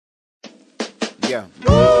Yeah.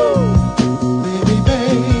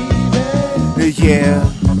 Yeah.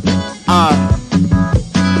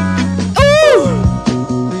 Ooh.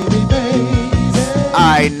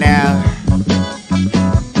 Alright now.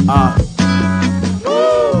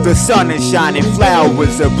 The sun is shining,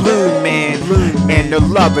 flowers are blooming, and the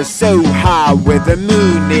love is so high where the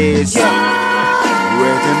moon is.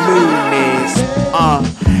 Where the moon is.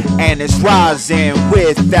 And it's rising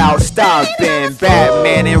without stopping.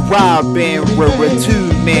 Batman and Robin, we're a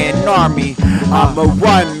two-man army. I'm a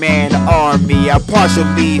one-man army. I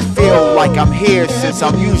partially feel like I'm here since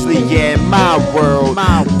I'm usually in my world.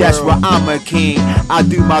 That's where I'm a king. I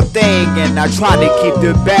do my thing and I try to keep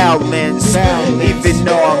the balance. Even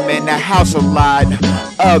though I'm in the house a lot,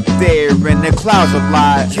 up there in the clouds a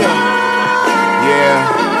lot. Yeah,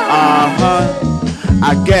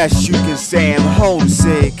 I guess you can say I'm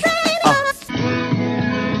homesick.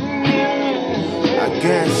 I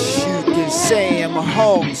guess you can say I'm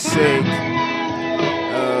homesick.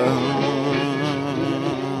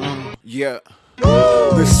 Yeah.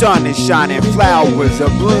 The sun is shining, flowers are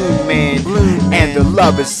blooming, and the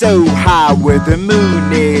love is so high where the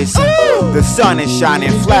moon is. The sun is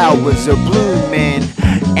shining, flowers are blooming,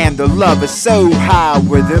 and the love is so high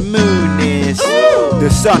where the moon is. The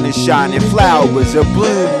sun is shining, flowers are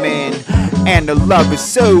blooming, and the love is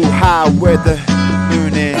so high where the